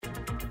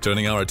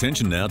Turning our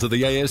attention now to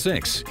the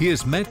ASX,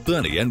 here's Matt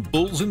Burney and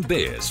Bulls and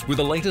Bears with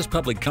the latest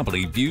public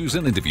company views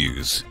and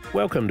interviews.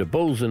 Welcome to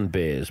Bulls and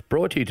Bears,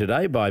 brought to you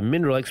today by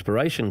mineral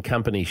exploration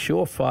company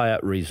Surefire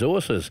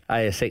Resources,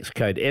 ASX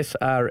code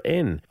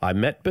SRN. I'm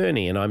Matt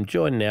Burney and I'm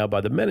joined now by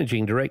the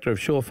Managing Director of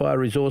Surefire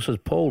Resources,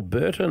 Paul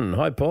Burton.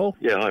 Hi, Paul.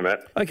 Yeah, hi,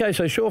 Matt. Okay,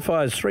 so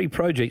Surefire's three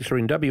projects are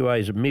in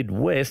WA's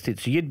Midwest.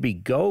 Its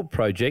Yidby Gold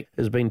project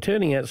has been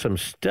turning out some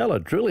stellar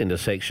drill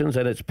intersections,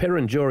 and its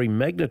Perenjori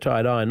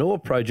magnetite iron ore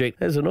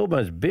project has an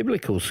almost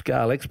biblical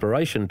scale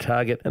exploration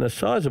target and a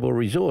sizable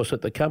resource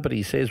that the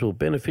company says will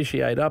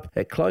beneficiate up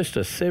at close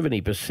to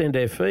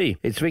 70% Fe.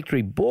 Its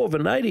Victory Bore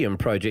vanadium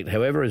project,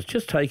 however, has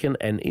just taken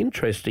an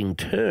interesting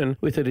turn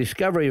with the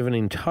discovery of an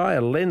entire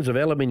lens of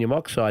aluminium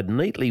oxide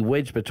neatly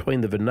wedged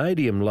between the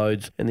vanadium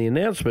lodes and the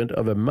announcement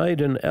of a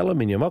maiden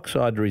aluminium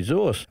oxide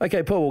resource.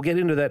 Okay, Paul, we'll get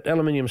into that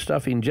aluminium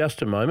stuff in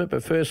just a moment,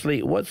 but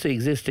firstly, what's the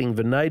existing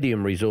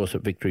vanadium resource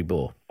at Victory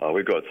Bore?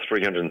 We've got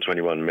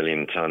 321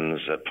 million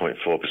tonnes at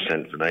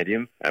 0.4%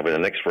 vanadium, with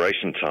an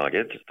exploration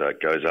target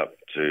that goes up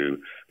to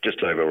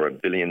just over 1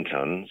 billion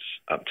tonnes,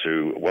 up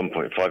to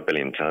 1.5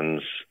 billion tonnes,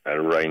 at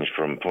a range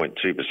from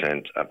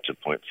 0.2% up to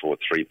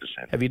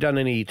 0.43%. Have you done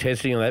any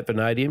testing on that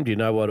vanadium? Do you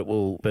know what it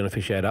will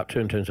beneficiate up to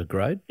in terms of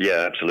grade?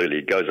 Yeah, absolutely.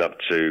 It goes up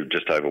to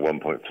just over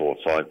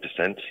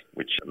 1.45%,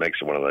 which makes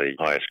it one of the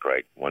highest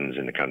grade ones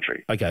in the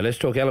country. Okay, let's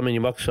talk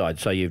aluminium oxide.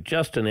 So you've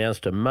just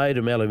announced a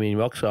maiden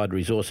aluminium oxide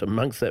resource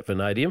amongst that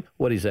vanadium.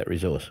 What is that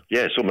resource?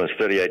 Yeah, it's almost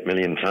 38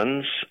 million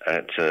tonnes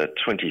at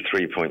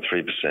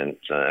 23.3%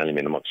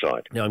 aluminium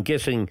oxide. Now, I'm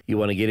guessing you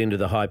want to get into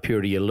the high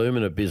purity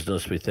alumina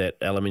business with that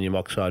aluminium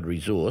oxide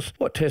resource.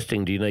 What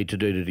testing do you need to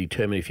do to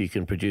determine if you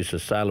can produce a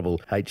saleable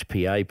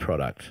HPA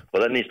product?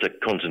 Well, that needs to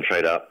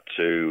concentrate up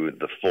to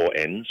the 4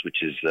 Ns,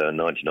 which is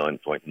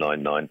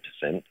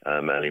 99.99%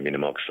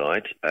 aluminium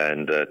oxide.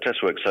 And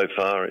test work so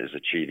far is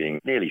achieving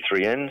nearly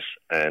 3 Ns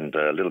and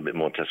a little bit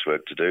more test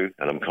work to do.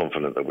 And I'm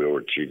confident that we will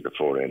achieve the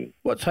 4 N.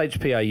 What's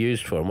HPA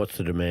used for and what's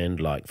the demand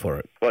like for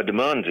it? Well,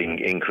 demand's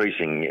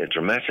increasing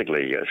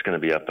dramatically. It's going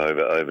to be up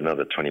over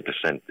another 20%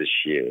 this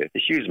year.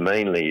 It's used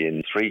mainly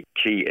in 3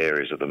 key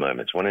areas at the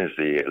moment. One is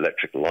the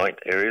electric light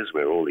areas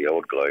where all the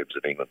old globes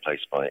are being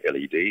replaced by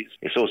LEDs.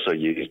 It's also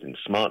used in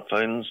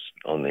smartphones,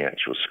 on the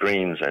actual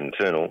screens and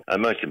internal,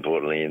 and most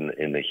importantly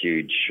in the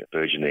huge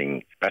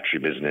burgeoning battery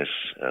business,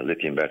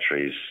 lithium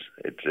batteries.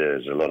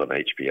 There's a lot of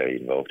HPA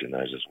involved in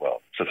those as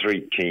well. So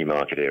 3 key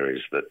market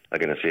areas that are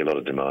going to see a lot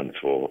of demand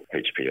for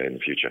HPA in the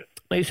future.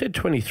 Now, you said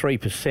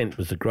 23%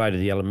 was the grade of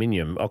the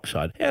aluminium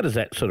oxide. How does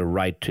that sort of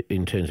rate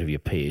in terms of your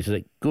peers? Is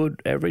it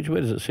good, average?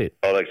 Where does it sit?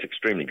 Oh, it's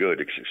extremely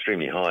good. It's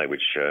extremely high,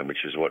 which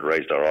is what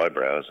raised our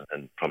eyebrows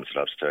and prompted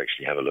us to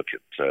actually have a look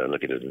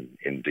at it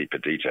in deeper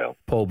detail.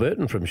 Paul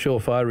Burton from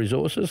Surefire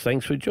Resources,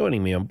 thanks for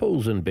joining me on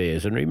Bulls and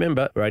Bears. And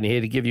remember, we're only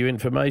here to give you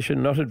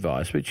information, not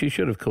advice, which you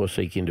should, of course,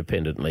 seek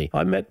independently.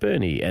 I'm Matt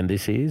Burney, and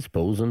this is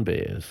Bulls and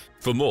Bears.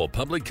 For more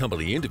public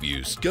company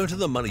interviews, go to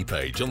the Money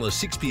page on the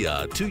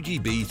 6PR,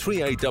 2GB,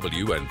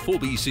 3AW and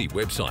 4BC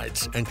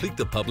websites and click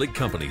the Public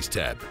Companies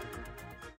tab.